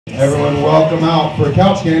Everyone welcome out for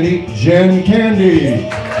Couch Candy, Jen Candy.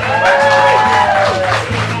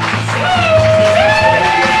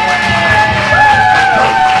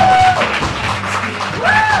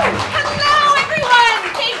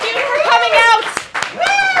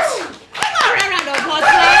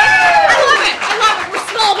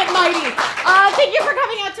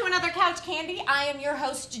 I am your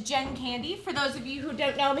host, Jen Candy. For those of you who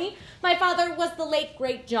don't know me, my father was the late,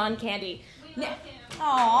 great John Candy. We love him.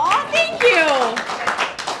 Aw, thank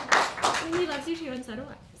you. He loves you too, and so do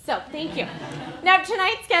I. So, thank you. Now,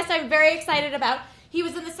 tonight's guest I'm very excited about. He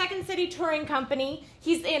was in the Second City Touring Company.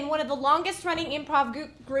 He's in one of the longest-running improv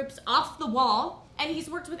groups, Off the Wall, and he's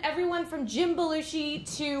worked with everyone from Jim Belushi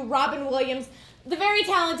to Robin Williams, the very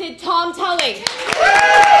talented Tom Tully.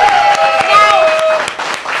 Now,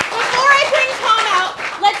 before I bring Tom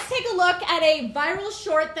out, let's take a look at a viral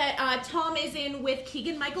short that Tom is in with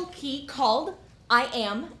Keegan-Michael Key called I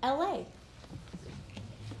Am LA.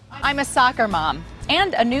 I'm a soccer mom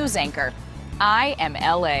and a news anchor. I am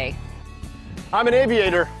LA. I'm an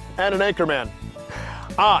aviator and an anchorman.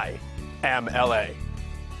 I am LA.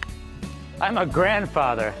 I'm a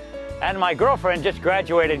grandfather and my girlfriend just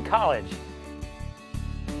graduated college.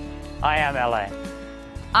 I am LA.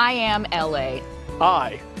 I am LA.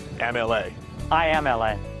 I am LA. I am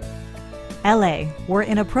LA. LA, where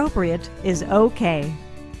inappropriate is okay.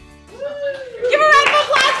 Give a round of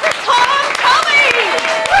applause for Tom Tully!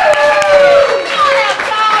 Come on out,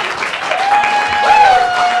 Tom!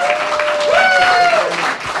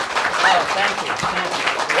 Oh, thank you.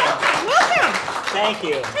 Welcome! Thank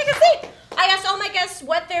you. Take a seat. I asked all my guests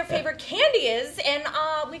what their favorite candy is, and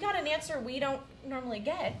we got an answer we don't normally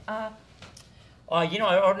get. You know,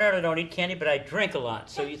 I ordinarily don't eat candy, but I drink a lot.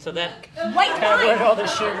 So that White kind of where wine. all the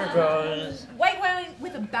sugar goes. White wine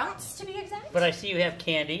with a bounce, to be exact. But I see you have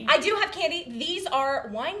candy. I do have candy. These are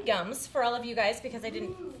wine gums for all of you guys because I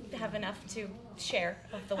didn't have enough to share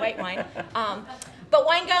of the white wine. But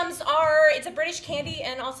wine gums it's a British candy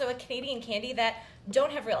and also a Canadian candy that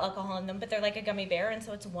don't have real alcohol in them, but they're like a gummy bear, and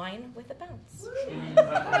so it's wine with a bounce.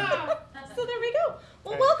 So there we go.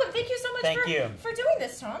 Well, welcome. Thank you so much for doing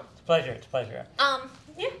this, Tom. It's a pleasure. It's a pleasure.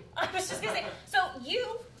 Yeah, I was just going to say, so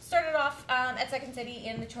you started off at Second City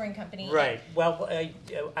in the touring company. Right. Well,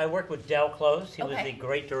 I worked with Del Close. He was a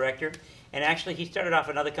great director. And actually, he started off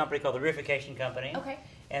another company called the Reification Company. Okay.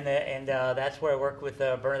 And that's where I worked with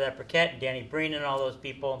Bernadette Burkett and Danny Breen and all those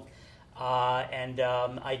people.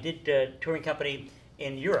 I did touring company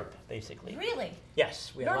in Europe, basically. Really?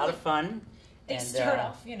 Yes. We had a lot of fun. They start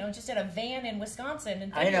off, just in a van in Wisconsin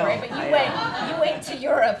in I February, know, but you went to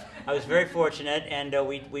Europe. I was very fortunate, and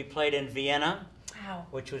we played in Vienna, Wow.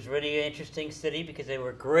 which was really an interesting city because they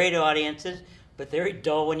were great audiences, but very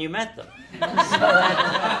dull when you met them.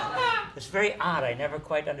 It's very odd. I never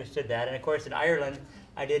quite understood that. And of course, in Ireland,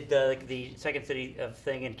 I did the Second City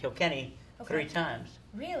thing in Kilkenny 3 times.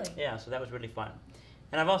 Really? Yeah, so that was really fun.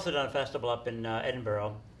 And I've also done a festival up in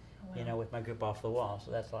Edinburgh. Wow. With my group Off the Wall,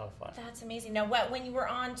 so that's a lot of fun. That's amazing. Now, when you were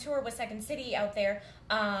on tour with Second City out there,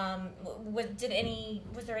 was there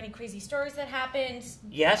any crazy stories that happened?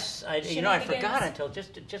 Yes, I forgot until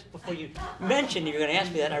just before you mentioned you were going to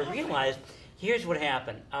ask me that. I realized here's what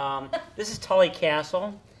happened. This is Tully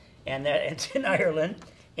Castle, and it's in Ireland,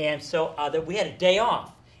 and so we had a day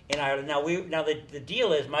off in Ireland. Now the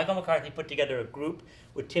deal is Michael McCarthy put together a group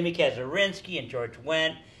with Timmy Kazurinsky and George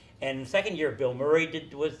Wendt. And the second year, Bill Murray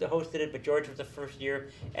hosted it, but George was the first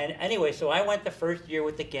year. And anyway, so I went the first year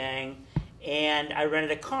with the gang, and I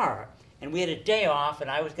rented a car. And we had a day off,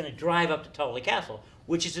 and I was going to drive up to Tully Castle,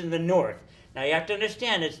 which is in the north. Now, you have to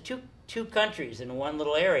understand, it's two countries in one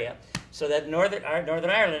little area. So that Northern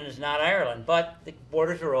Ireland is not Ireland, but the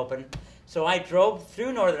borders are open. So I drove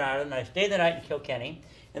through Northern Ireland, and I stayed the night in Kilkenny.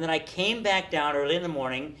 And then I came back down early in the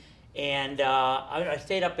morning, and I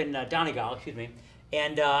stayed up in Donegal,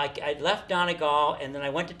 And I left Donegal, and then I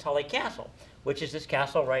went to Tully Castle, which is this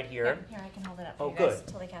castle right here. Here, I can hold it up. Oh, you good. Guys.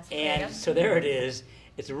 Tully Castle. And so there it is.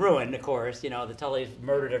 It's a ruin, of course. The Tullys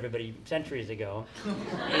murdered everybody centuries ago.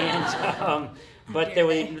 But there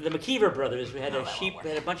were the McKeever brothers. We had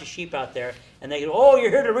a bunch of sheep out there, and they go, "Oh,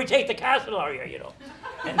 you're here to retake the castle, are you?"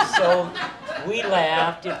 And so we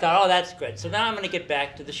laughed and thought, "Oh, that's good." So now I'm going to get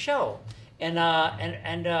back to the show, and I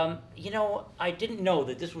didn't know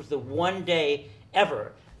that this was the one day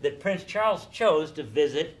ever that Prince Charles chose to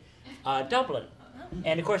visit Dublin.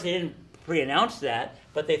 And of course they didn't pre-announce that,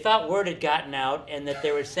 but they thought word had gotten out and that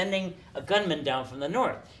they were sending a gunman down from the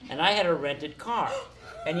north. And I had a rented car.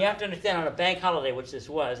 And you have to understand, on a bank holiday, which this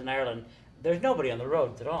was in Ireland, there's nobody on the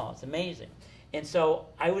roads at all. It's amazing. And so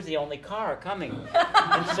I was the only car coming.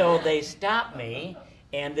 And so they stopped me,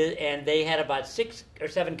 and they had about 6 or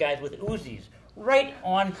 7 guys with Uzis right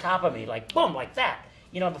on top of me, like boom, like that,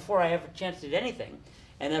 before I have a chance to do anything.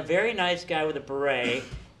 And a very nice guy with a beret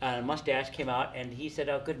and a mustache came out, and he said,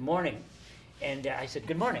 "Oh, good morning," and I said,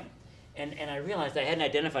 "Good morning," and I realized I hadn't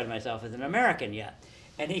identified myself as an American yet,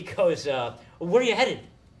 and he goes, "Where are you headed?"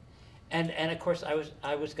 And of course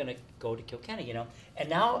I was going to go to Kilkenny, and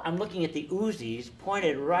now I'm looking at the Uzis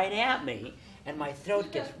pointed right at me, and my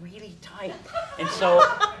throat gets really tight, and so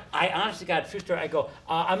I honestly, God, true story, I go,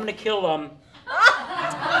 I'm going to kill I'm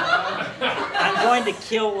going to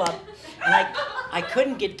kill and I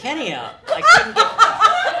couldn't get Kenny out.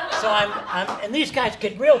 So I'm and these guys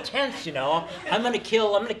get real tense, I'm going to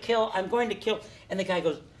kill, and the guy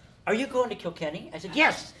goes, "Are you going to Kilkenny?" I said,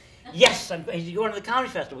 "Yes. Yes, are you going to the comedy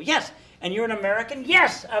festival?" "Yes." "And you're an American?"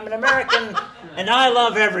 "Yes, I'm an American, and I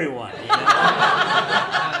love everyone."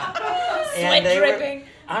 Sweat dripping.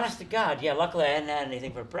 Honest to God, yeah. Luckily, I hadn't had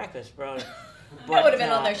anything for breakfast, bro. That would have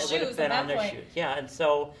been on their shoes at that point. Yeah, and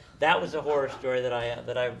so that was a horror story that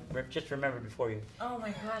I just remembered before you. Oh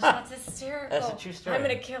my gosh, that's hysterical. That's a true story. I'm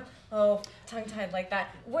gonna kill. Tongue-tied like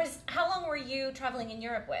that. How long were you traveling in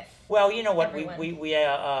Europe with? Well, you know what? Everyone? We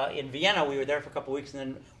in Vienna we were there for a couple of weeks, and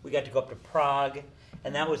then we got to go up to Prague,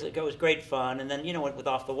 and it was great fun. And then with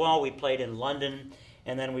Off the Wall, we played in London,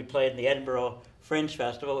 and then we played in the Edinburgh Fringe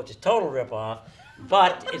Festival, which is total rip-off,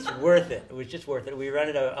 but it's worth it. It was just worth it. We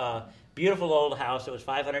rented a beautiful old house that was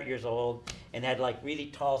 500 years old and had like really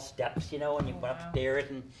tall steps, and you went upstairs,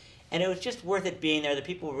 and it was just worth it being there. The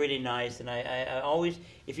people were really nice, and I always,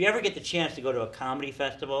 if you ever get the chance to go to a comedy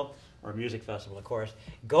festival, or a music festival, of course,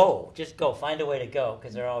 just go. Find a way to go,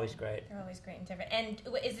 because they're always great. They're always great and different. And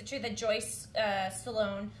is it true that Joyce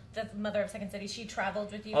Stallone, the mother of Second City, she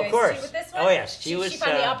traveled with you guys too with this one? Oh, yes. She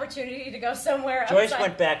found the opportunity to go somewhere Joyce outside.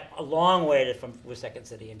 went back a long way with Second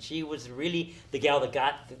City, and she was really the gal that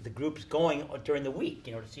got the groups going during the week,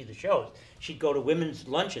 to see the shows. She'd go to women's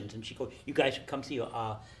luncheons, and she'd go, "You guys should come see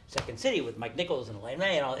Second City with Mike Nichols and Elaine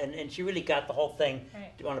May," and she really got the whole thing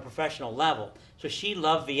on a professional level. So she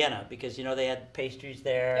loved Vienna because they had pastries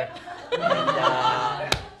there, and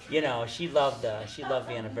she loved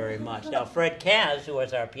Vienna very much. Now Fred Kaz, who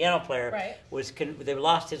was our piano player, they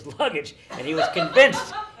lost his luggage, and he was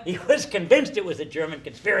convinced it was a German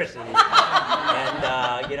conspiracy,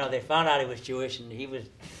 and they found out he was Jewish, and he was,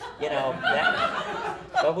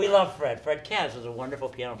 but we love Fred. Fred Kaz was a wonderful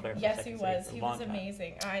piano player. Yes, he was. He was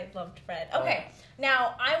amazing. I loved Fred. Okay,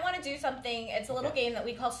 now I want to do something. It's a little game that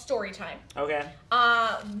we call story time. Okay.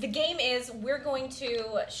 The game is we're going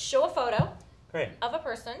to show a photo Great. of a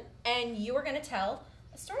person, and you are going to tell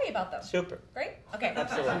a story about them. Super. Great? Okay.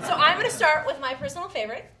 Absolutely. So I'm going to start with my personal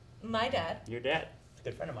favorite, my dad. Your dad. A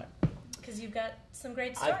good friend of mine. Because you've got some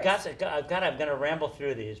great stories. I'm going to ramble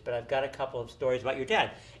through these, but I've got a couple of stories about your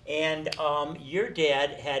dad. And your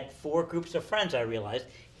dad had 4 groups of friends, I realized.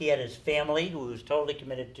 He had his family, who he was totally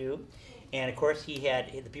committed to. And, of course, he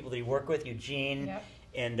had the people that he worked with, Eugene,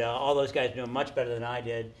 and all those guys knew him much better than I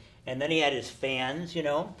did. And then he had his fans,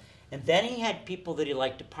 And then he had people that he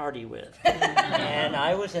liked to party with. And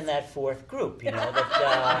I was in that 4th group, and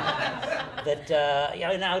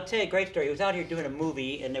I'll tell you a great story. He was out here doing a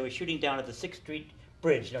movie, and they were shooting down at the 6th Street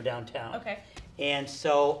Bridge, downtown. Okay. And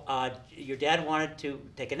so your dad wanted to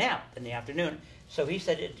take a nap in the afternoon. So he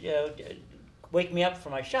said, "Wake me up for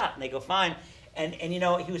my shot." And they go, "Fine." And he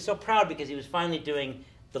was so proud because he was finally doing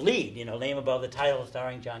the lead, name above the title,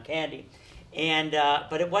 starring John Candy. And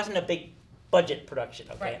but it wasn't a big budget production,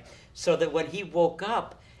 okay? Right. So that when he woke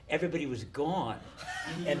up, everybody was gone.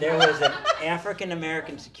 And there was an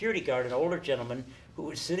African-American security guard, an older gentleman, who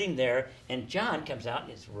was sitting there, and John comes out in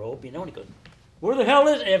his robe, and he goes, "Where the hell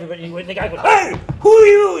is everybody?" And the guy goes, "Hey, who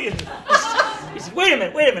are you?" He said, wait a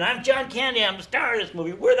minute, I'm John Candy, I'm the star of this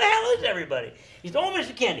movie. Where the hell is everybody? He said, "Oh,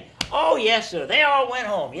 Mr. Candy." "Oh, yes, sir, they all went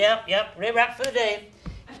home. Yep, they wrapped for the day."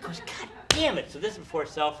 He goes, "God damn it." So this is before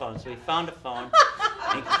cell phones, so he found a phone,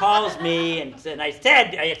 and he calls me, and I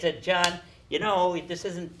said, "John, this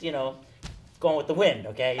isn't, going with the wind,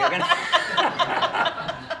 okay? You're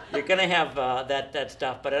gonna have that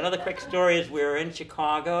stuff." But another quick story is we were in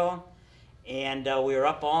Chicago, and we were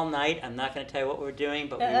up all night. I'm not going to tell you what we were doing,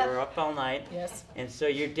 but we were up all night. Yes. And so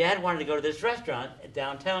your dad wanted to go to this restaurant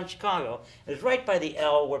downtown Chicago. It was right by the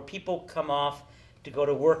L where people come off to go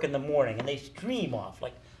to work in the morning, and they stream off,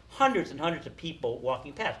 like hundreds and hundreds of people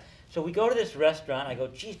walking past. So we go to this restaurant. I go,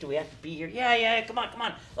 "Geez, do we have to be here?" Yeah, come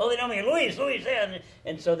on. "Oh, they know me. Louise, yeah."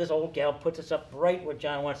 And so this old gal puts us up right where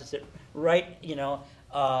John wants to sit, right,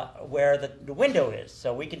 where the window is,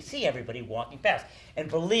 so we can see everybody walking past. And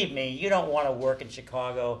believe me, you don't want to work in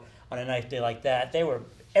Chicago on a nice day like that. They were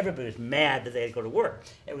everybody was mad that they had to go to work.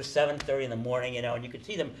 It was 7:30 in the morning, and you could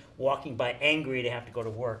see them walking by angry to have to go to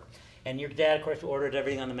work. And your dad, of course, ordered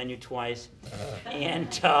everything on the menu twice, and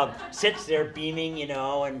sits there beaming,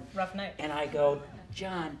 and rough night. And I go,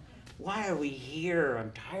 John, why are we here?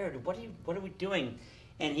 I'm tired. What are we doing?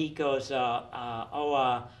 And he goes, I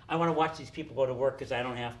want to watch these people go to work because I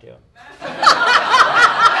don't have to.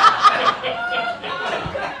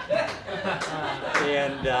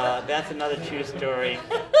 And that's another true story.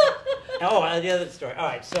 Oh, the other story. All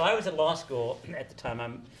right, so I was at law school at the time.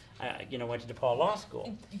 I went to DePaul Law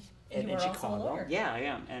School in Chicago. Also a lawyer. Yeah, I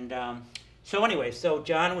am. And so anyway, so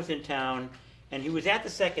John was in town, and he was at the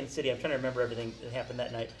Second City. I'm trying to remember everything that happened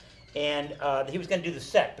that night. And he was going to do the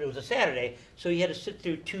set, but it was a Saturday, so he had to sit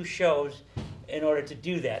through 2 shows in order to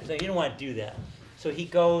do that. So he didn't want to do that. So he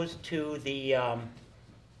goes to the,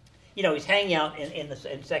 he's hanging out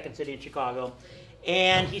in Second City in Chicago,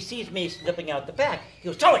 and he sees me slipping out the back. He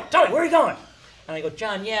goes, Tully, where are you going? And I go,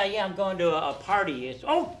 John, yeah, I'm going to a party. It's,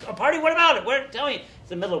 oh, a party? What about it? Tell me. It's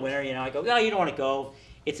the middle of winter, I go, oh, you don't want to go.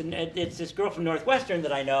 It's this girl from Northwestern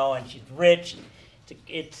that I know, and she's rich.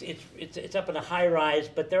 It's up in a high rise,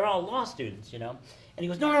 but they're all law students, And he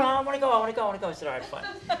goes, no, I want to go. I said, all right, fine.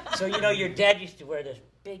 So, your dad used to wear this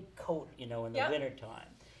big coat, in the wintertime.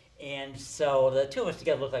 And so the two of us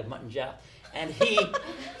together looked like Mutt and Jeff. And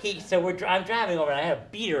so I'm driving over, and I had a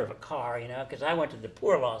beater of a car, because I went to the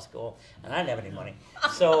poor law school, and I didn't have any money.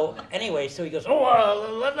 So anyway, so he goes,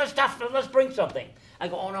 let's bring something. I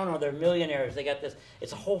go, oh, no, they're millionaires. They got this,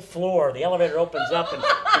 it's a whole floor. The elevator opens up,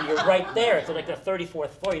 and you're right there. It's like the 34th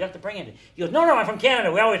floor. You don't have to bring anything. He goes, no, I'm from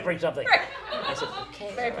Canada. We always bring something. I said,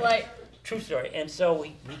 okay. Very polite. True story. And so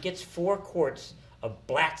he gets 4 quarts of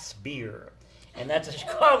Blatt's beer. And that's a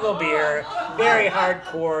Chicago beer, very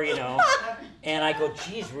hardcore, And I go,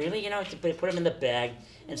 geez, really? They put them in the bag.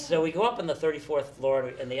 And so we go up on the 34th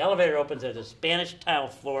floor, and the elevator opens. There's a Spanish tile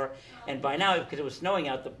floor. And by now, because it was snowing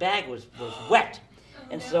out, the bag was wet.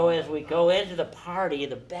 And so as we go into the party,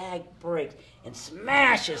 the bag breaks and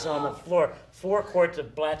smashes on the floor. 4 quarts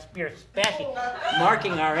of Blatt's beer smashing,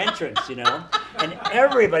 marking our entrance, And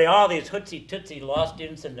everybody, all these hootsie-tootsie law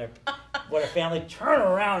students and their family, turn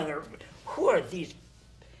around and they're, who are these?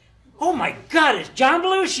 Oh my God, it's John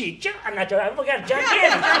Belushi. I'm not joking. I forgot John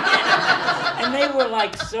Candy. And they were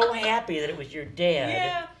like so happy that it was your dad.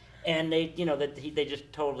 Yeah. And they, they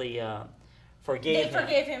just totally forgave him. They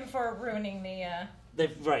forgave him for ruining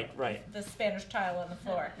Right. the Spanish tile on the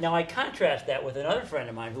floor. Now I contrast that with another friend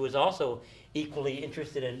of mine who was also equally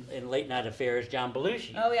interested in late night affairs, John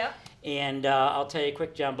Belushi. Oh yeah. And I'll tell you a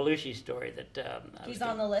quick John Belushi story that he's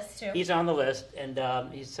on the list too. He's on the list, and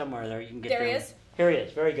he's somewhere there. You can get there. He is. Here he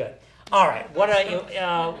is. Very good. All right.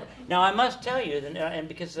 Now I must tell you, and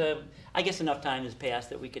because I guess enough time has passed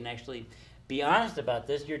that we can actually be honest about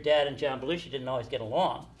this. Your dad and John Belushi didn't always get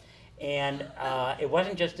along, and it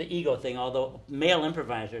wasn't just an ego thing. Although male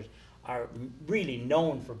improvisers are really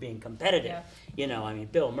known for being competitive. Yeah.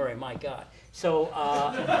 Bill Murray, my God. So you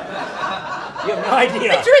have no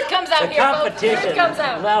idea. The truth comes out the here, competition folks. The truth comes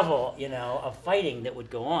out. Level, of fighting that would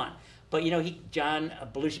go on. But John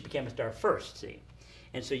Belushi became a star first, see.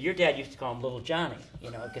 And so your dad used to call him Little Johnny,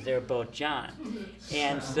 because they were both John.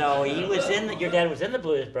 And so your dad was in the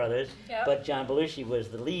Blues Brothers, yep. But John Belushi was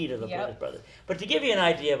the lead of the Blues Brothers. But to give you an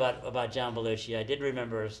idea about John Belushi, I did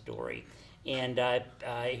remember a story. And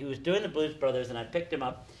he was doing the Blues Brothers, and I picked him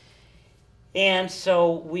up. And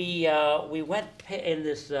so we went in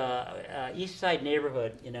this East Side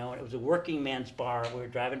neighborhood, and it was a working man's bar. We were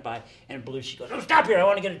driving by, and Belushi goes, "Oh, stop here! I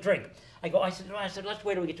want to get a drink." I said, let's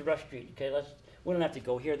wait till we get to Rush Street. Okay, we don't have to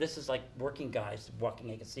go here. This is like working guys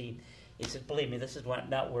walking. I can see. He said, "Believe me, this is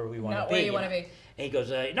not where we want to be." Not where you want to be. And he goes,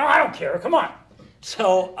 "No, I don't care. Come on."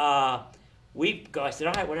 So we go. I said,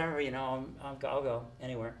 "All right, whatever. I'll go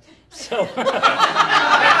anywhere." So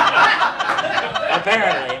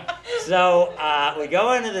apparently. So we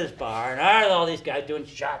go into this bar, and all these guys doing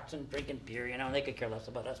shots and drinking beer, and they could care less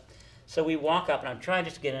about us. So we walk up, and I'm trying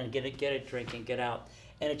just to get in and get a drink and get out.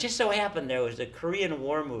 And it just so happened there was a Korean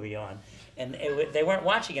War movie on, and they weren't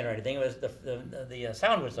watching it or anything. It was the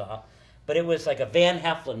sound was off, but it was like a Van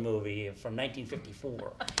Heflin movie from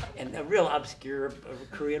 1954, and a real obscure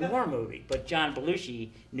Korean War movie. But John Belushi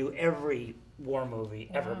knew every war movie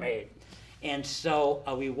ever made. And so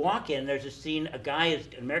we walk in, there's a scene, an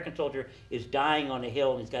American soldier is dying on a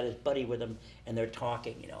hill, and he's got his buddy with him, and they're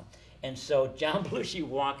talking, And so John Belushi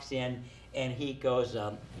walks in, and he goes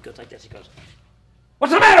like this, he goes,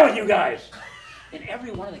 "What's the matter with you guys?" And every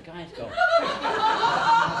one of the guys go,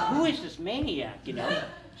 "Who is this maniac,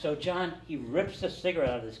 So John, he rips a cigarette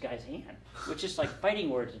out of this guy's hand, which is like fighting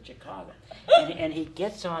words in Chicago. And he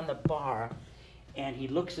gets on the bar, and he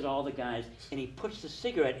looks at all the guys, and he puts the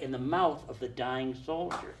cigarette in the mouth of the dying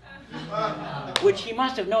soldier, which he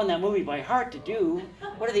must have known that movie by heart to do.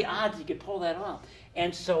 What are the odds he could pull that off?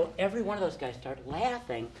 And so every one of those guys started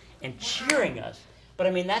laughing and cheering us. But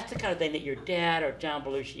I mean, that's the kind of thing that your dad or John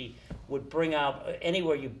Belushi would bring out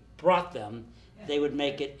anywhere you brought them. They would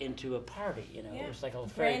make it into a party, you know. It was like a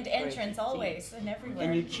grand entrance always and everywhere.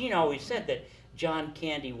 And Eugene always said that John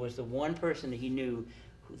Candy was the one person that he knew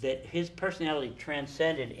that his personality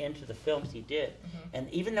transcended into the films he did. And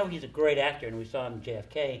even though he's a great actor, and we saw him in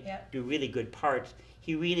JFK do really good parts,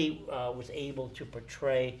 he really was able to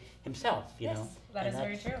portray himself, you know. That is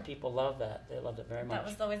very true. People love that. They loved it very much. That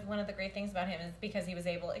was always one of the great things about him, is because he was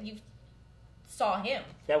able. You saw him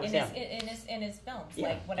in his films, yeah,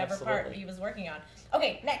 like whatever absolutely. part he was working on.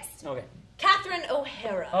 Okay, next. Okay. Catherine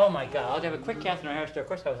O'Hara. Oh my God! I'll have a quick Catherine O'Hara story. Of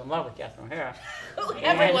course, I was in love with Catherine O'Hara.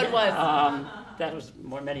 Everyone was. That was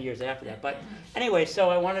many years after that. But anyway, so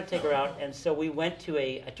I wanted to take her out, and so we went to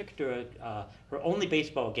I took her to her only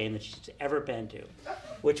baseball game that she's ever been to,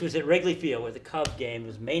 which was at Wrigley Field, where the Cubs game. It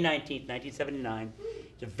was May 19th, 1979.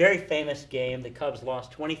 It's a very famous game. The Cubs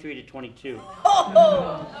lost 23-22.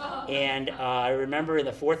 And I remember in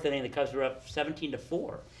the fourth inning, the Cubs were up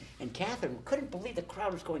 17-4. And Catherine couldn't believe the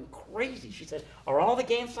crowd was going crazy. She said, "Are all the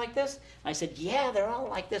games like this?" I said, "Yeah, they're all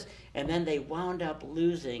like this." And then they wound up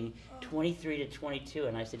losing 23-22.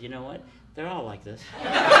 And I said, "You know what? They're all like this."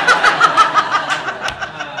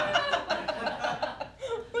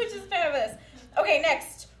 Which is fabulous. Okay,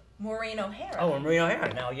 next. Maureen O'Hara. Oh, and Maureen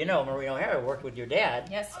O'Hara. Now, you know Maureen O'Hara worked with your dad.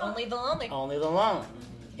 Yes, Only the Lonely. Only the Lonely.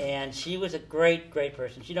 And she was a great, great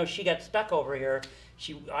person. You know, she got stuck over here.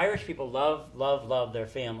 Irish people love their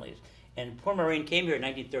families. And poor Maureen came here in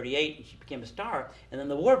 1938, and she became a star, and then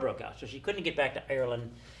the war broke out, so she couldn't get back to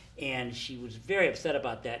Ireland, and she was very upset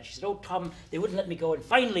about that. She said, "Oh, Tom, they wouldn't let me go." And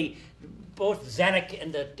finally, both Zanuck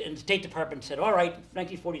and the State Department said, "All right,"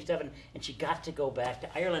 1947, and she got to go back to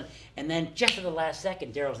Ireland. And then just at the last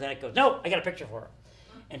second, Darryl Zanuck goes, "No, I got a picture for her."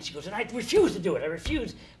 And she goes, "And I refuse to do it. I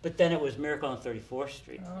refuse." But then it was Miracle on 34th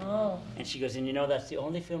Street. Oh. And she goes, "And you know, that's the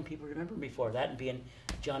only film people remember me for, that and being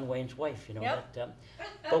John Wayne's wife, you know." Yep.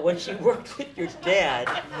 But when she worked with your dad,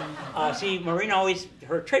 see, Maureen always,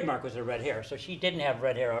 her trademark was her red hair. So she didn't have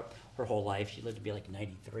red hair her whole life. She lived to be like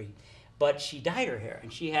 93. But she dyed her hair.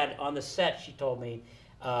 And she had, on the set, she told me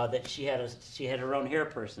that she had her own hair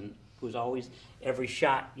person who was always, every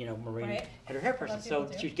shot, you know, Maureen had her hair person. So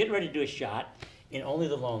she was getting ready to do a shot in Only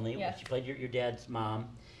the Lonely. Yeah. She played your dad's mom.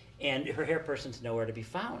 And her hair person's nowhere to be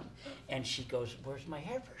found. And she goes, "Where's my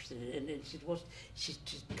hair person?" And she goes, well, she's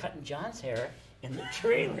cutting John's hair in the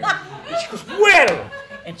trailer. And she goes, "Well!"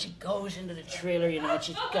 And she goes into the trailer, you know, and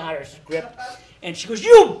she's got her script. And she goes,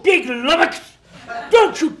 "You big lummox!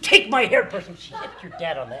 Don't you take my hair person!" She hit your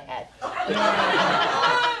dad on the head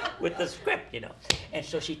with the script, you know. And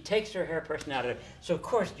so she takes her hair person out of it. So, of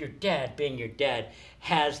course, your dad, being your dad,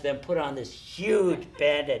 has them put on this huge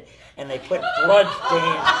bandit, and they put blood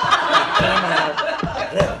stains, and it came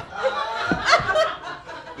out,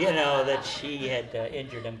 you know, that she had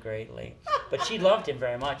injured him greatly. But she loved him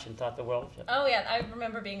very much and thought the world of him. Oh, yeah. I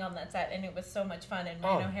remember being on that set, and it was so much fun, and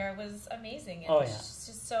Maureen O'Hara was amazing. And she's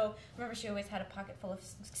just so... Remember, she always had a pocket full of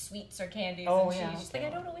sweets or candies, and she's like, "I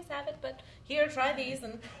don't always have it, but here, try these,"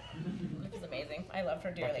 and it was amazing. I loved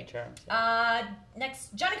her dearly. Lucky Charms.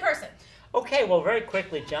 Next, Johnny Carson. Okay, well, very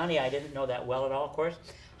quickly, Johnny, I didn't know that well at all, of course.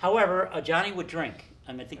 However, Johnny would drink.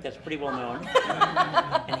 I mean, I think that's pretty well known.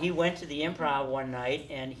 And he went to the Improv one night,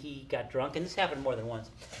 and he got drunk, and this happened more than once.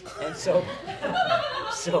 And so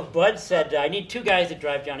Bud said, "I need two guys to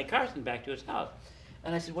drive Johnny Carson back to his house."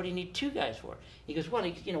 And I said, "What do you need two guys for?" He goes, "Well,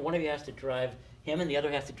 you know, one of you has to drive him, and the other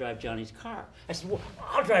has to drive Johnny's car." I said, "Well,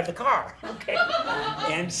 I'll drive the car." Okay.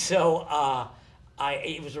 And so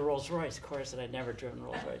it was a Rolls Royce, of course, and I'd never driven a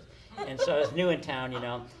Rolls Royce. And so I was new in town, you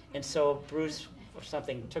know. And so Bruce or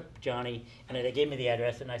something took Johnny, and they gave me the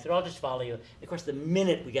address, and I said, "I'll just follow you." And of course, the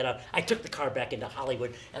minute we got out, I took the car back into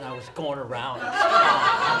Hollywood, and I was going around.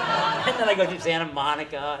 And then I go to Santa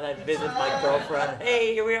Monica, and I visit my girlfriend.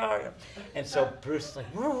 "Hey, here we are." And so Bruce is like,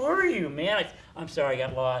 "Where were you, man?" "I'm sorry, I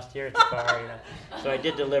got lost. Here's the car," you know. So I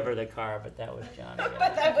did deliver the car, but that was Johnny. Yeah.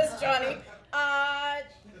 But that was Johnny.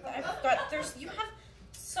 You have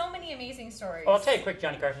so many amazing stories. Well, I'll tell you a quick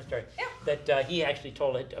Johnny Carson story. Yeah. That he actually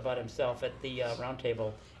told it about himself at the round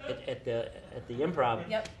table at the Improv.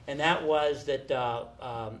 Yep. And that was that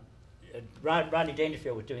Rodney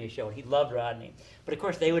Dangerfield was doing a show, and he loved Rodney. But of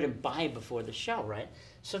course, they would imbibe before the show, right?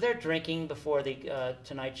 So they're drinking before the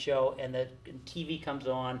Tonight Show, and the TV comes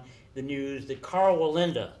on, the news, that Carl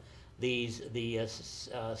Wallinda, the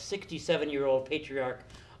 67-year-old patriarch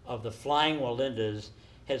of the Flying Wallindas,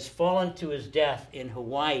 has fallen to his death in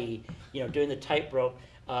Hawaii, doing the tightrope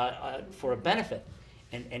for a benefit.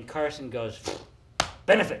 And Carson goes,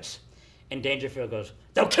 benefits. And Dangerfield goes,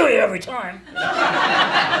 they'll kill you every time. I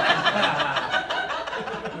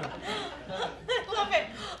love it.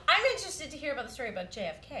 I'm interested to hear about the story about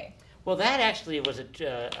JFK. Well, that actually was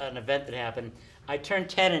an event that happened. I turned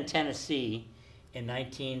 10 in Tennessee in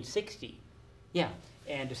 1960. Yeah,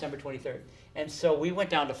 and December 23rd. And so we went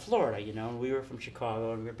down to Florida, and we were from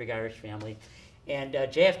Chicago, and we were a big Irish family. And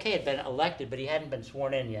JFK had been elected, but he hadn't been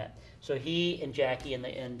sworn in yet. So he and Jackie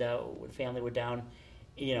and the family were down,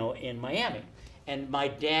 in Miami. And my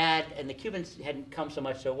dad and the Cubans hadn't come so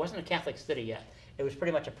much, so it wasn't a Catholic city yet. It was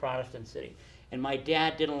pretty much a Protestant city. And my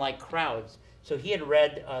dad didn't like crowds. So he had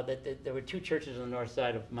read that there were 2 churches on the north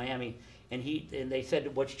side of Miami, and they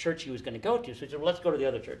said which church he was going to go to. So he said, well, let's go to the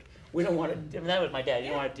other church. We don't want to, that was my dad, he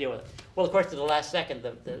didn't want to deal with it. Well, of course, at the last second,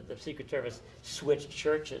 the Secret Service switched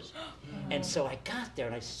churches. And so I got there,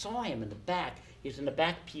 and I saw him in the back. He was in the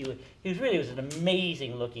back pew. He was an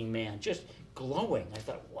amazing looking man, just glowing. I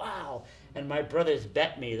thought, wow. And my brothers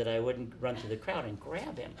bet me that I wouldn't run to the crowd and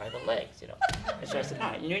grab him by the legs, And so I said,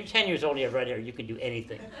 all right, you're 10 years old, you have red hair, you can do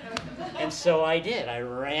anything. And so I did. I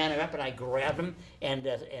ran up and I grabbed him, and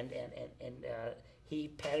he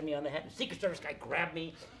patted me on the head. The Secret Service guy grabbed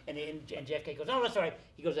me, and JFK goes, oh, that's all right.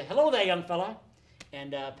 He goes, hello there, young fella,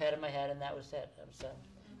 and patted my head, and that was it. That was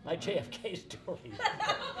my JFK story.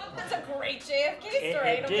 That's a great JFK story.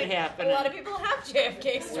 It did happen. A lot of people have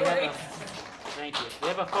JFK stories. Thank you. We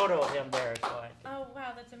have a photo of him there. Oh,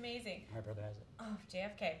 wow, that's amazing. My brother has it. Oh,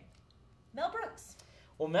 JFK. Mel Brooks.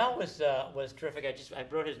 Well, Mel was terrific. I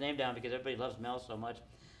wrote his name down because everybody loves Mel so much.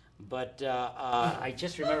 But I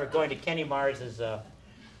just remember going to Kenny Mars's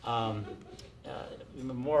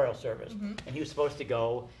memorial service, and he was supposed to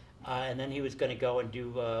go, and then he was going to go and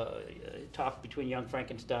do talk between Young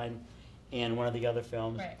Frankenstein and one of the other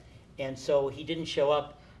films. Right. And so he didn't show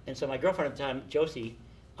up, and so my girlfriend at the time, Josie,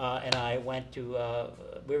 and I went to,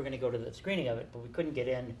 we were going to go to the screening of it, but we couldn't get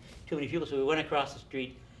in, too many people, so we went across the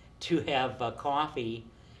street to have coffee,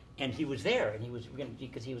 and he was there, and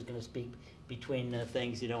because he was going to speak between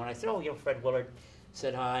things, and I said, oh, Fred Willard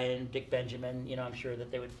said hi, and Dick Benjamin, I'm sure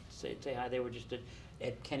that they would say hi. They were just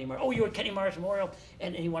at Kenny Mars. Oh, you were at Kenny Mars Memorial?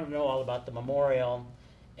 And he wanted to know all about the memorial.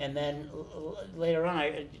 And then later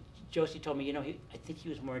on, Josie told me, I think he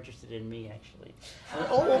was more interested in me, actually. I went,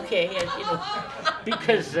 oh, okay. And,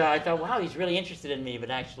 because I thought, wow, he's really interested in me. But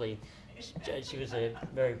actually, she was a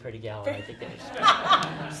very pretty gal, and I think that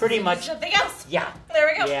was pretty much... Something else. Yeah. There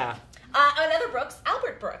we go. Yeah. Another Brooks,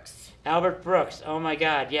 Albert Brooks. Albert Brooks. Oh, my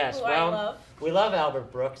God, yes. Who I love. We love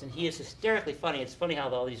Albert Brooks, and he is hysterically funny. It's funny how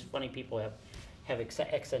all these funny people have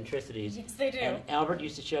eccentricities. Yes, they do. And Albert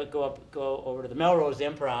used to go over to the Melrose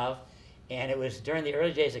Improv, and it was during the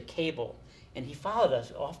early days of cable. And he followed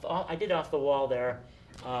us. I did Off the Wall there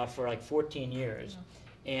for like 14 years.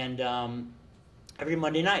 And every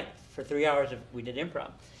Monday night for 3 hours we did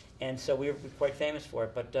improv. And so we were quite famous for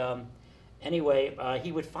it. But anyway,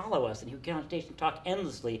 he would follow us, and he would get on stage and talk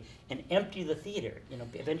endlessly and empty the theater.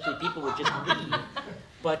 Eventually people would just leave.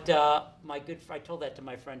 But I told that to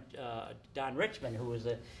my friend Don Richmond, who was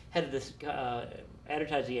the head of this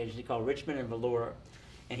advertising agency called Richmond and Velour.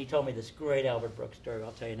 And he told me this great Albert Brooks story,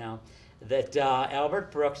 I'll tell you now, that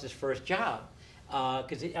Albert Brooks' first job,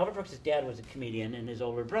 because Albert Brooks' dad was a comedian, and his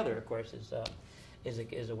older brother, of course, is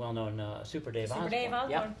a well-known Super Dave Osborne. Dave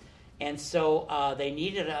Osborne. Yep. And so they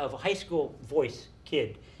needed a high school voice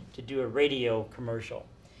kid to do a radio commercial.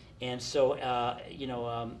 And so,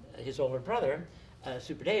 his older brother,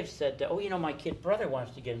 Super Dave, said, my kid brother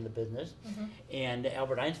wants to get in the business. And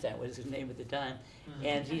Albert Einstein was his name at the time.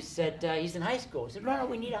 And he said, he's in high school. He said, no,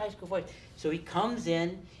 we need a high school voice. So he comes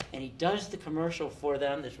in, and he does the commercial for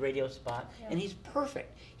them, this radio spot, and he's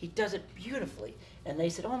perfect. He does it beautifully. And they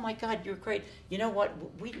said, oh, my God, you're great. You know what?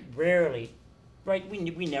 We rarely... Right,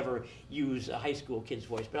 we never use a high school kid's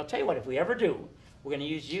voice, but I'll tell you what, if we ever do, we're going to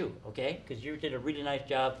use you, okay? Because you did a really nice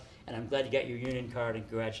job, and I'm glad you got your union card, and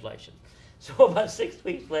congratulations. So about 6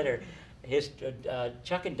 weeks later,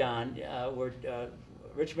 Chuck and Don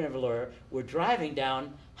Richmond and Velour were driving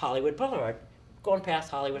down Hollywood Boulevard, going past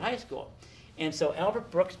Hollywood High School. And so Albert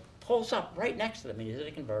Brooks pulls up right next to them, and he's in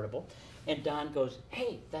a convertible, and Don goes,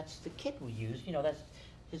 hey, that's the kid we use, that's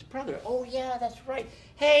his brother. Oh, yeah, that's right.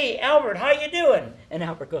 Hey, Albert, how you doing? And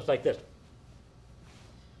Albert goes like this.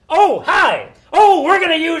 Oh, hi. Oh, we're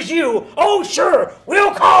going to use you. Oh, sure,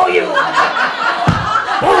 we'll call you.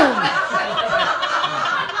 Boom.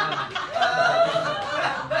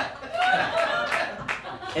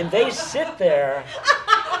 And they sit there.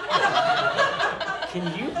 Can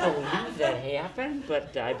you believe that happened?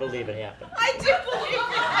 But I believe it happened. I do believe it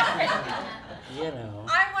happened. You know.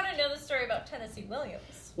 I want to know the story about Tennessee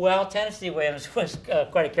Williams. Well, Tennessee Williams was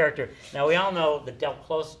quite a character. Now, we all know the Del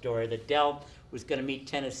Close story, that Del was going to meet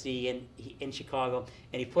Tennessee in Chicago,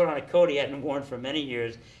 and he put on a coat he hadn't worn for many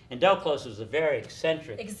years. And Del Close was a very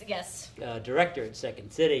eccentric director at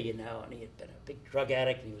Second City, you know, and he had been a big drug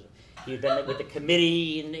addict. He had been with the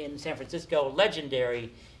committee in San Francisco,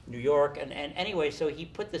 legendary, New York, and anyway, so he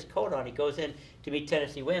put this coat on. He goes in to meet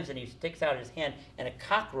Tennessee Williams, and he sticks out his hand, and a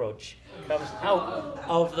cockroach comes out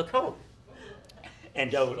of the coat. And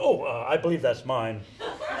Del goes, I believe that's mine.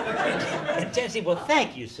 And Tennessee, well,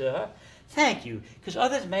 thank you, sir. Thank you, because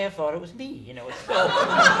others may have thought it was me, you know.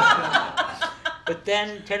 But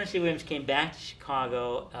then Tennessee Williams came back to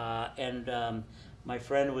Chicago, and my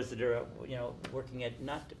friend was working at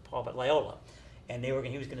not DePaul but Loyola, and he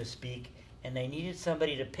was going to speak, and they needed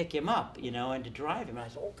somebody to pick him up, you know, and to drive him. And I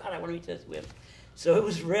said, oh God, I want to meet Tennessee Williams. So it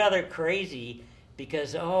was rather crazy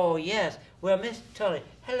because, oh yes, well, Mr. Tully,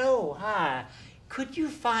 hello, hi, could you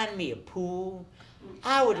find me a pool?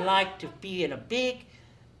 I would like to be in a big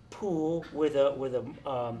pool with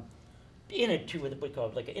a inner tube, what do you call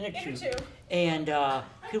it, like an inner tube. And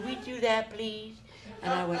could we do that, please?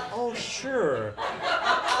 And I went, oh, sure.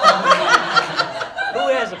 Who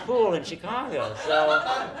has a pool in Chicago? So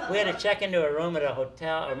we had to check into a room at a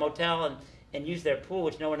hotel or motel and use their pool,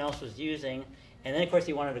 which no one else was using. And then, of course,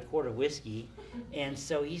 he wanted a quart of whiskey. And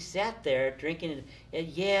so he sat there drinking. And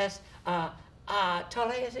yes, Tully,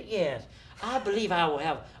 I said, yes. I believe I will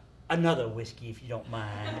have another whiskey, if you don't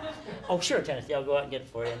mind. Oh, sure, Tennessee, I'll go out and get it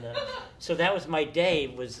for you. And, so that was my day,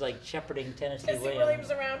 was like shepherding Tennessee Williams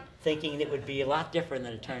around, thinking it would be a lot different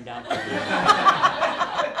than it turned out to be.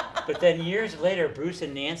 But then years later, Bruce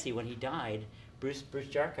and Nancy, when he died, Bruce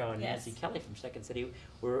Jarkow and Nancy Kelly from Second City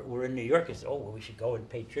were in New York and said, oh, well, we should go and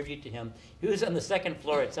pay tribute to him. He was on the second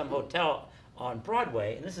floor at some hotel on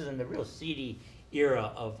Broadway, and this is in the real seedy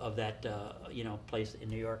era of that place in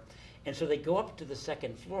New York. And so they go up to the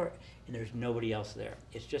second floor, and there's nobody else there.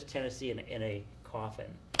 It's just Tennessee in a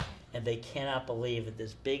coffin. And they cannot believe that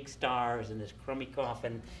this big star is in this crummy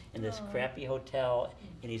coffin in this crappy hotel,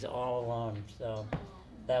 and he's all alone. So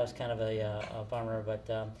that was kind of a bummer. But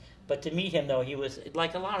to meet him, though, he was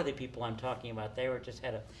like a lot of the people I'm talking about. They just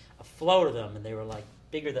had a flow to them, and they were like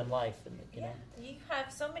bigger than life. And, you know. You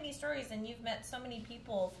have so many stories, and you've met so many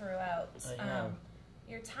people throughout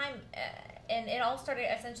your time, and it all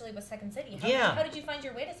started essentially with Second City. How did you find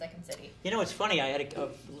your way to Second City? You know, it's funny. I had a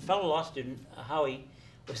fellow law student, Howie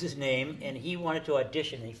was his name, and he wanted to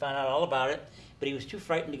audition. And he found out all about it, but he was too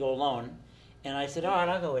frightened to go alone. And I said, all right,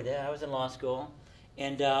 I'll go with it. I was in law school.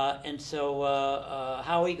 And so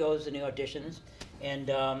Howie goes and he auditions, and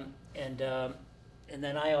then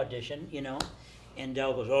I audition, you know, and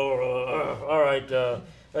Del goes, all right,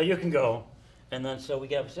 you can go. And then so we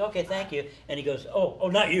get up and say, okay, thank you. And he goes, oh,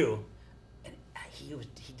 not you. And he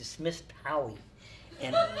dismissed Howie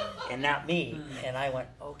and not me. And I went,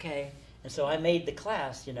 okay. And so I made the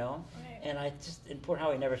class, you know. And poor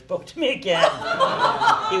Howie never spoke to me again.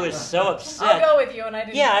 He was so upset. I'll go with you, and I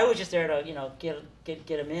didn't. Yeah, I was just there to, get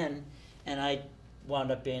him in, and I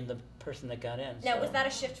wound up being the person that got in. Now, was that a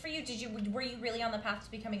shift for you? Were you really on the path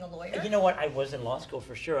to becoming a lawyer? You know what? I was in law school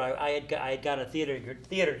for sure. I had got a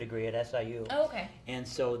theater degree at SIU. Oh, okay. And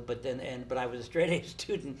so, but I was a straight A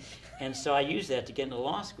student, and so I used that to get into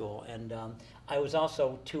law school. And I was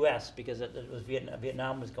also 2S because it was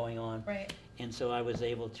Vietnam was going on. Right. And so I was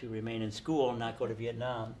able to remain in school and not go to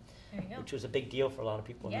Vietnam, which was a big deal for a lot of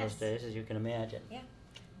people in those days, as you can imagine. Yeah.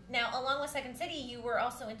 Now, along with Second City, you were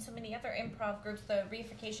also in so many other improv groups, the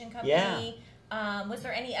Reification Company. Yeah. Was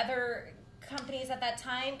there any other companies at that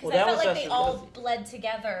time? Because Well, I felt like they all bled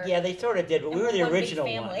together. Yeah, they sort of did, but we were the original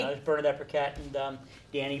one. family. I was Bernadette Burkett and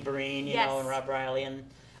Danny Breen, you know, and Rob Riley. And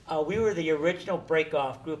we were the original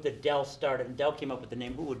break-off group that Del started. And Del came up with the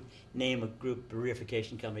name. Who would name a group the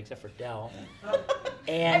Reification Company except for Del?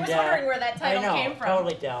 And, I was wondering where that title came from.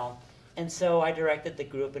 Totally Del. And so I directed the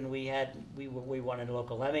group, and we won a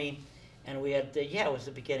local Emmy, and we had it was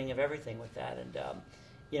the beginning of everything with that. And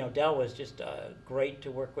Del was just great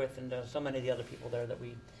to work with, and so many of the other people there that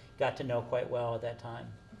we got to know quite well at that time.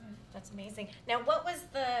 That's amazing. Now, what was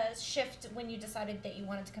the shift when you decided that you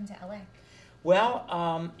wanted to come to LA?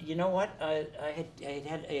 Well, you know what?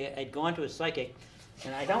 I'd gone to a psychic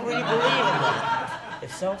And I don't really believe in that.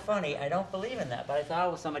 It's so funny. I don't believe in that. But I thought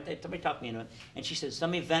it was somebody talked me into it. And she said,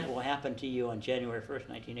 some event will happen to you on January 1st,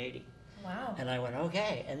 1980. Wow. And I went,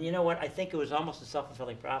 okay. And you know what? I think it was almost a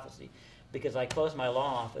self-fulfilling prophecy, because I closed my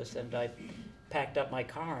law office and I packed up my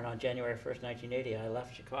car, and on January 1st, 1980, I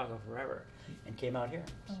left Chicago forever and came out here.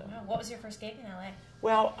 Oh, So. wow. What was your first gig in LA?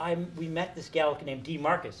 Well, we met this gal named Dee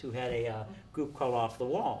Marcus, who had a group called Off the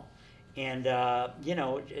Wall. And, you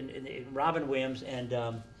know, and Robin Williams and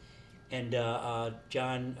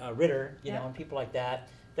John Ritter, you know, and people like that,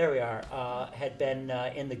 there we are, had been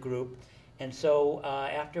in the group. And so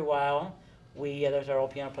after a while, there's our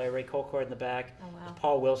old piano player, Ray Colcord in the back,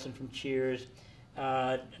 Paul Wilson from Cheers,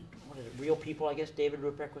 what is it, Real People, I guess, David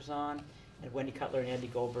Ruprecht was on, and Wendy Cutler and Andy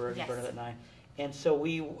Goldberg and Bernadette Nye. And so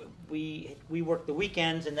we worked the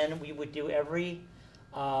weekends, and then we would do every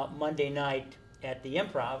Monday night at the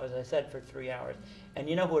Improv, as I said, for 3 hours. And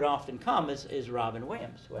you know who would often come is Robin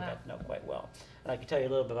Williams, who I got to know quite well. And I can tell you a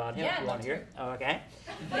little bit about him if you want to hear it. Oh, okay.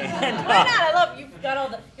 And, why not? I love you've got all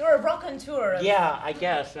the. You're a raconteur. Yeah, I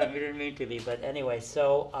guess. I didn't mean to be, but anyway.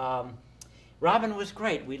 So Robin was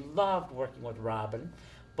great. We loved working with Robin,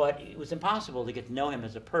 but it was impossible to get to know him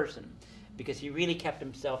as a person, because he really kept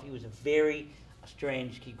himself. He was a very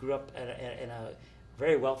strange. He grew up in a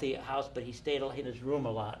very wealthy house, but he stayed in his room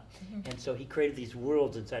a lot. And so he created these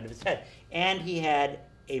worlds inside of his head. And he had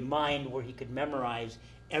a mind where he could memorize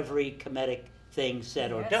every comedic thing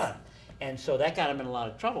said or done. And so that got him in a lot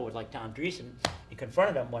of trouble with, like, Tom Dreesen. He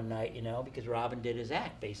confronted him one night, you know, because Robin did his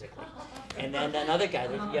act, basically. And then another guy,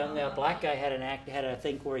 this young black guy, had a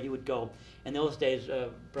thing where he would go. In those days,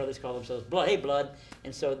 brothers called themselves Blood, hey, Blood.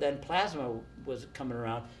 And so then Plasma was coming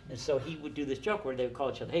around, and so he would do this joke where they would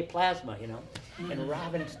call each other, hey, Plasma, you know. And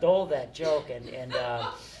Robin stole that joke, and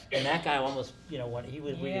that guy almost, you know,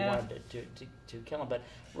 really wanted to kill him. But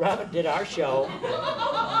Robin did our show,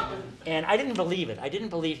 and I didn't believe it. I didn't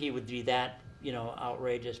believe he would be that, you know,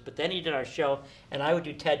 outrageous. But then he did our show, and I would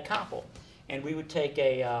do Ted Koppel, and we would take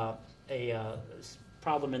a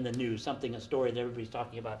problem in the news, a story that everybody's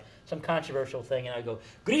talking about, some controversial thing, and I'd go,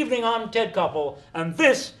 good evening, I'm Ted Koppel, and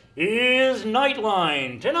this is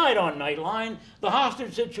Nightline. Tonight on Nightline, the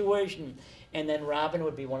hostage situation. And then Robin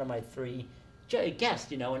would be one of my 3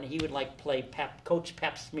 guests, you know, and he would like play Coach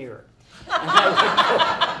Pap Smear.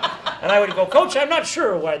 And I would go, Coach, I'm not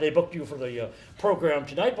sure why they booked you for the program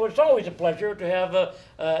tonight, but it's always a pleasure to have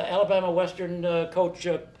Alabama Western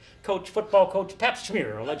football coach Pap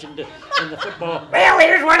Smear, a legend in the football. Well,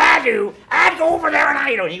 here's what I do. I'd go over there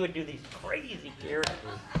and and he would do these crazy characters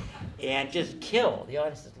and just kill. The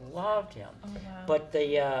audience just loved him. Oh, wow. But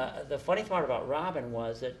the funny part about Robin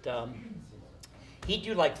was that he'd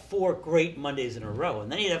do like 4 great Mondays in a row,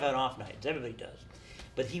 and then he'd have an off night, as everybody does.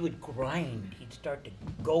 But he would grind. He'd start to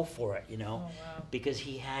go for it, you know, because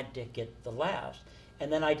he had to get the laughs.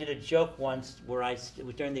 And then I did a joke once where it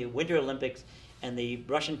was during the Winter Olympics, and the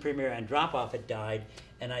Russian premier Andropov had died,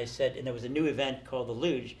 and I said, and there was a new event called the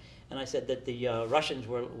Luge, and I said that the Russians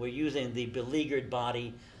were using the beleaguered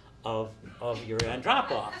body of your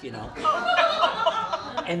Andropov, you know.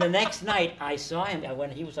 And the next night I saw him,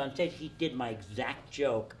 when he was on stage, he did my exact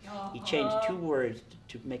joke. He changed 2 words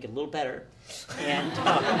to make it a little better. And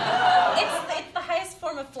it's the highest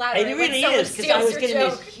form of flattery. It really is, because I was getting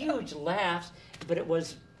these huge laughs, but it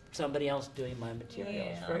was somebody else doing my material.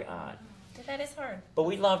 It's very odd. That is hard. But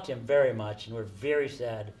we loved him very much, and we're very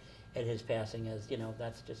sad at his passing, as, you know,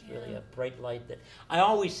 that's just really a bright light. That I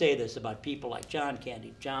always say this about people like John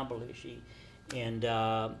Candy, John Belushi, and,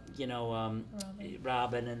 you know,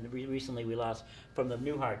 Robin, and recently we lost from the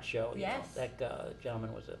Newhart show. You know, that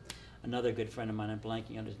gentleman was another good friend of mine. I'm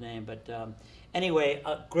blanking on his name. But anyway,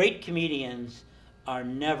 great comedians are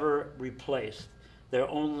never replaced. They're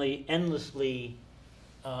only endlessly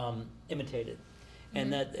imitated.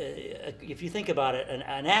 And that if you think about it,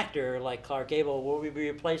 an actor like Clark Gable will be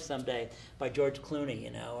replaced someday by George Clooney,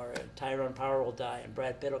 you know, or Tyrone Power will die and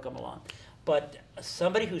Brad Pitt will come along. But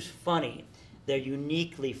somebody who's funny, they're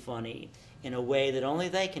uniquely funny in a way that only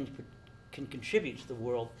they can contribute to the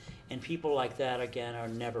world. And people like that, again, are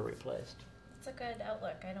never replaced. It's a good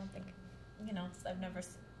outlook. I don't think, you know, I've never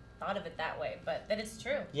thought of it that way, but that it's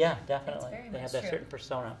true. Yeah, definitely. It's very they have much that certain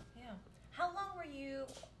persona. Yeah. How long were you,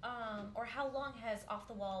 or how long has Off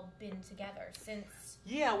the Wall been together since?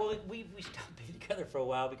 Yeah, well, we stopped being together for a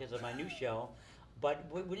while because of my new show. But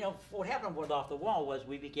you know, what happened with Off the Wall was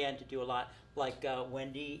we began to do a lot, like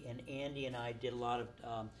Wendy and Andy and I did a lot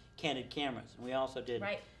of candid cameras, and we also did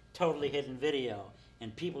totally hidden video,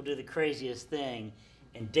 and People Do the Craziest Thing,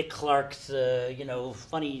 and Dick Clark's you know,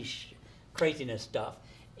 funny craziness stuff.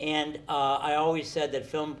 And I always said that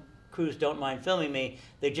film crews don't mind filming me.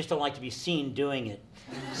 They just don't like to be seen doing it.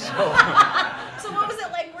 So, So what was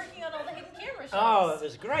it like working on all the hidden camera shows? oh, it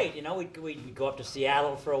was great. You know, we'd go up to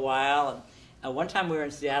Seattle for a while. And one time we were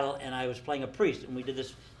in Seattle, and I was playing a priest, and we did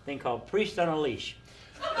this thing called Priest on a Leash.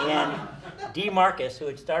 And Dee Marcus, who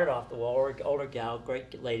had started off the wall, older gal,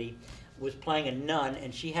 great lady, was playing a nun,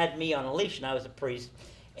 and she had me on a leash, and I was a priest.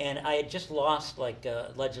 And I had just lost,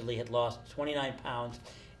 allegedly had lost 29 pounds.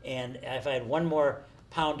 And if I had one more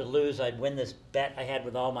pound to lose, I'd win this bet I had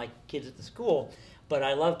with all my kids at the school. But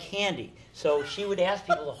I love candy. So she would ask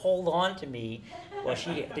people to hold on to me while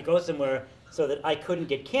she had to go somewhere so that I couldn't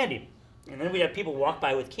get candy. And then we'd have people walk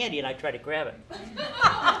by with candy, and I'd try to grab it.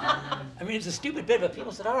 I mean, it's a stupid bit, but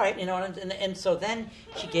people said, all right, you know, and so then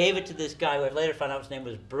she gave it to this guy who I later found out his name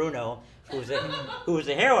was Bruno, who was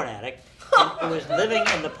a heroin addict, and who was living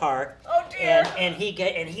in the park. Oh, dear. And he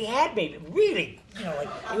had me really, you know, like,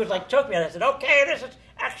 he was like choking me, and I said, okay, this is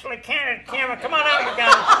actually candid camera, come on out, you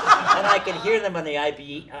guys. And I could hear them on the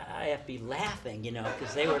IFB laughing, you know,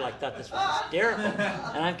 because they were like, thought this was hysterical.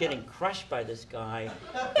 And I'm getting crushed by this guy.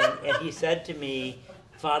 And he said to me,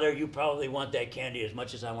 Father, you probably want that candy as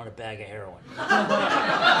much as I want a bag of heroin.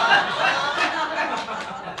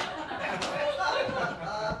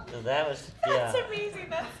 So that was, yeah. That's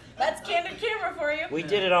amazing. That's candid camera for you. We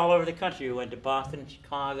did it all over the country. We went to Boston,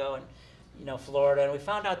 Chicago, and Florida, and we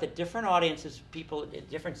found out that different audiences, people in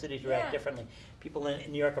different cities react differently. People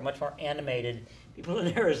in New York are much more animated. People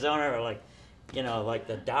in Arizona are like, like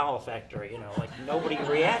the doll factory, like nobody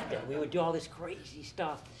reacted. We would do all this crazy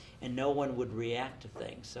stuff, and no one would react to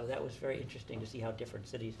things. So that was very interesting to see how different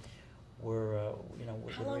cities were,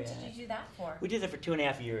 How long did you do that for? We did it for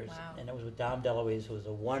 2.5 years. Wow. And it was with Dom DeLuise, who was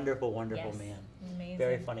a wonderful, wonderful man. Amazing.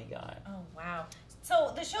 Very funny guy. Oh, wow.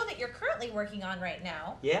 So the show that you're currently working on right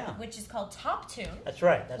now, which is called Top Tune. That's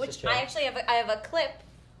right. That's which the show. I actually have a clip,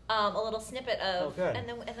 a little snippet of, oh, good. and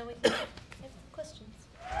then we can have questions.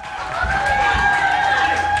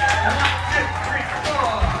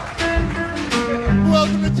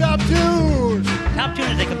 Welcome to Top Tune. Top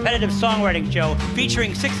Tune is a competitive songwriting show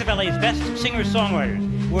featuring 6 of LA's best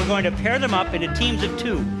singer-songwriters. We're going to pair them up into teams of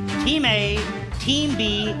 2, Team A, Team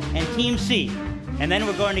B, and Team C. And then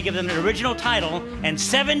we're going to give them an original title and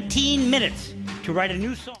 17 minutes to write a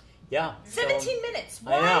new song. Yeah. 17 minutes.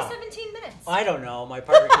 Why 17 minutes? I don't know. My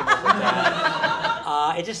partner came up with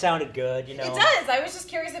that. It just sounded good, It does. I was just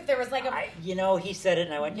curious if there was like a... he said it,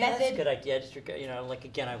 and I went, yeah, method. that's a good idea. Just,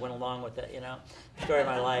 again, I went along with it, story of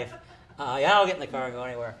my life. I'll get in the car and go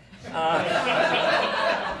anywhere.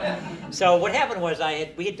 So what happened was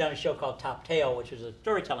we had done a show called Top Tail, which was a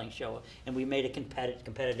storytelling show, and we made it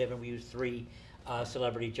competitive, and we used 3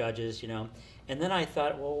 celebrity judges, And then I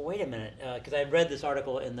thought, well, wait a minute, because I had read this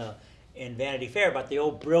article in Vanity Fair about the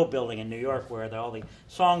old Brill Building in New York, where all the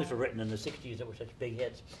songs were written in the '60s that were such big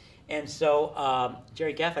hits. And so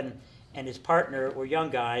Jerry Geffen and his partner were young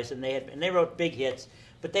guys, and they wrote big hits,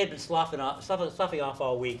 but they had been sloughing off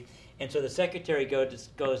all week. And so the secretary goes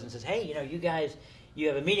and says, hey, you guys, you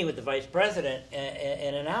have a meeting with the vice president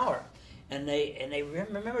in an hour. And they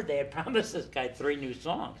remembered they had promised this guy 3 new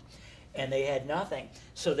songs. And they had nothing.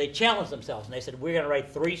 So they challenged themselves, and they said, we're going to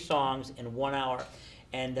write 3 songs in 1 hour.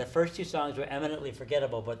 And the first 2 songs were eminently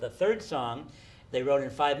forgettable, but the third song they wrote in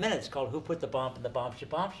 5 minutes called Who Put the Bump in the Bomb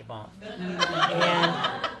Shabomp Shabomp.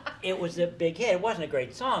 And it was a big hit. It wasn't a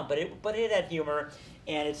great song, but it had humor,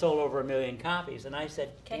 and it sold over 1 million copies. And I said,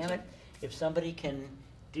 damn it, if somebody can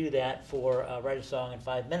do that for write a song in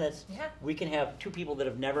 5 minutes, we can have 2 people that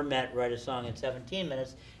have never met write a song in 17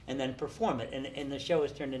 minutes and then perform it. And the show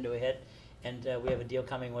has turned into a hit, and we have a deal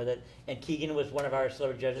coming with it. And Keegan was one of our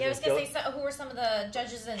celebrity judges. Yeah, I was going to say, who were some of the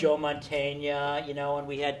judges? Joe Mantegna, and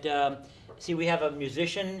we had, we have a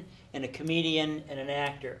musician and a comedian and an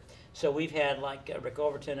actor. So we've had Rick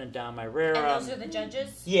Overton and Don Myrera. And those are the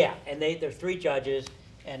judges? Yeah, and there's 3 judges.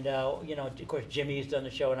 And, of course, Jimmy's done the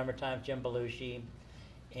show a number of times, Jim Belushi.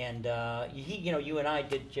 And you and I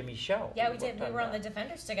did Jimmy's show. Yeah, we did. We were on the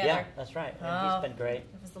Defenders together. Yeah, that's right. And he's been great.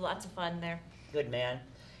 It was lots of fun there. Good man.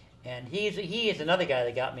 And he is another guy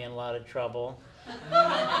that got me in a lot of trouble. It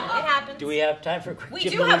happens. Do we have time for a quick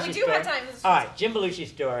Jim Belushi We do have time. All right, Jim Belushi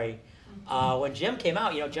story. When Jim came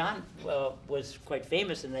out, John was quite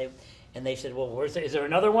famous, and they said, well, is there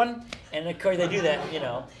another one? And of course they do that,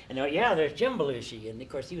 And they went, yeah, there's Jim Belushi. And of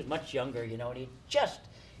course he was much younger, and he'd just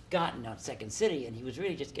gotten on Second City, and he was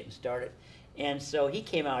really just getting started. And so he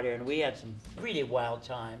came out here, and we had some really wild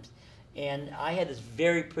times. And I had this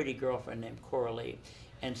very pretty girlfriend named Coralie.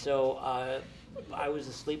 And so I was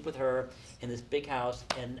asleep with her in this big house,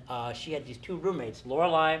 and she had these 2 roommates,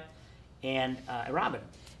 Lorelei and Robin.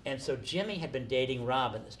 And so Jimmy had been dating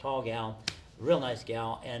Robin, this tall gal, real nice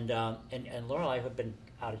gal, and Lorelai had been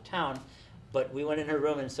out of town, but we went in her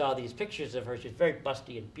room and saw these pictures of her. She's a very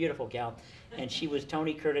busty and beautiful gal, and she was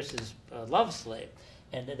Tony Curtis's love slave.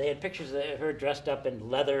 And they had pictures of her dressed up in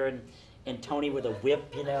leather and Tony with a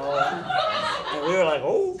whip, you know, and we were like,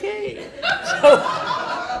 okay.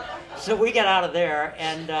 So we got out of there,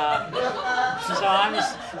 and so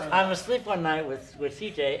I'm asleep one night with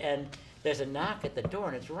CJ, and there's a knock at the door,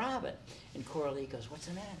 and it's Robin. And Coralie goes, what's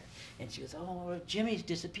the matter? And she goes, oh, Jimmy's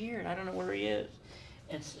disappeared. I don't know where he is.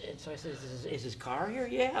 And so I said, is his car here?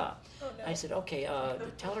 Yeah. Oh, no. I said, okay,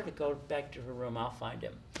 tell her to go back to her room. I'll find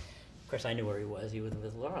him. Of course, I knew where he was. He was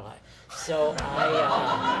with Lorelai. So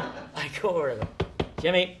I go over to him.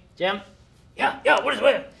 Jimmy, Jim? Yeah, what is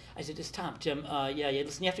it? I said, it's Tom. Jim, yeah,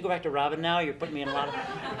 listen, you have to go back to Robin now. You're getting me in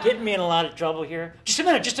a lot of trouble here. Just a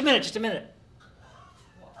minute.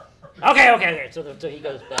 Okay. So he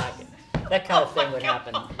goes back. And that kind of thing would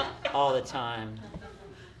happen all the time.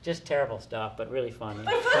 Just terrible stuff, but really funny. You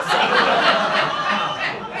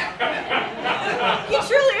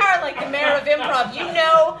truly are like the mayor of improv. You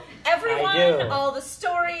know everyone, all the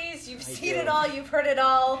stories, you've seen it all, you've heard it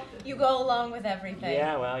all. You go along with everything.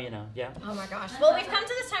 Yeah, well, you know, yeah. Oh my gosh. Well, we've come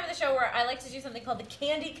to this time of the show where I like to do something called the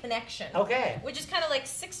Candy Connection. Okay. Which is kind of like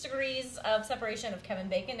 6 degrees of separation of Kevin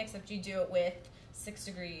Bacon, except you do it with 6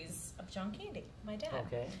 degrees of John Candy, my dad.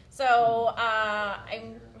 Okay. So I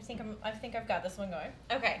think I've got this one going.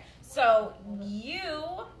 Okay. So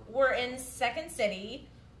you were in Second City,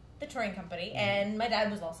 the touring company, and my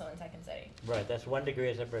dad was also in Second City. Right. That's 1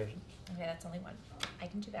 degree of separation. Okay, that's only 1. I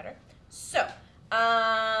can do better. So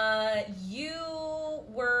you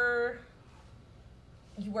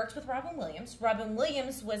worked with Robin Williams. Robin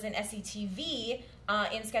Williams was in SCTV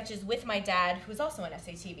in sketches with my dad, who was also in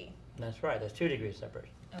SCTV. That's right. That's 2 degrees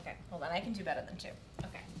separation. Okay, hold on. I can do better than 2.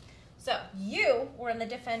 Okay. So you were in The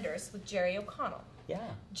Defenders with Jerry O'Connell. Yeah.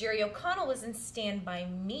 Jerry O'Connell was in Stand By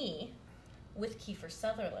Me with Kiefer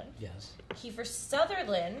Sutherland. Yes. Kiefer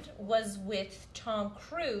Sutherland was with Tom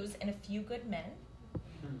Cruise in A Few Good Men.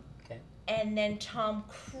 Okay. And then Tom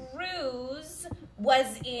Cruise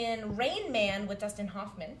was in Rain Man with Dustin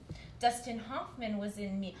Hoffman. Dustin Hoffman was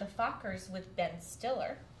in Meet the Fockers with Ben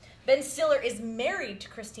Stiller. Ben Stiller is married to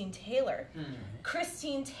Christine Taylor. Mm-hmm.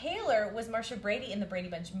 Christine Taylor was Marsha Brady in the Brady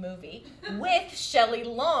Bunch movie with Shelley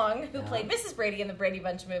Long, who played Mrs. Brady in the Brady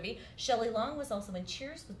Bunch movie. Shelley Long was also in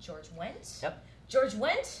Cheers with George Wendt. Yep. George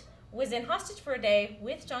Wendt was in Hostage for a Day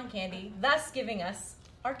with John Candy, thus giving us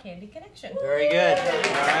our Candy Connection. Very good. All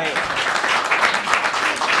right.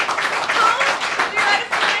 Tom, you're out of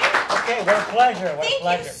time. Okay, what a pleasure.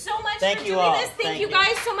 Thank you so much for doing all. this. Thank you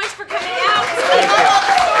guys so much for coming out. I love all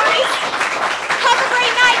the stories.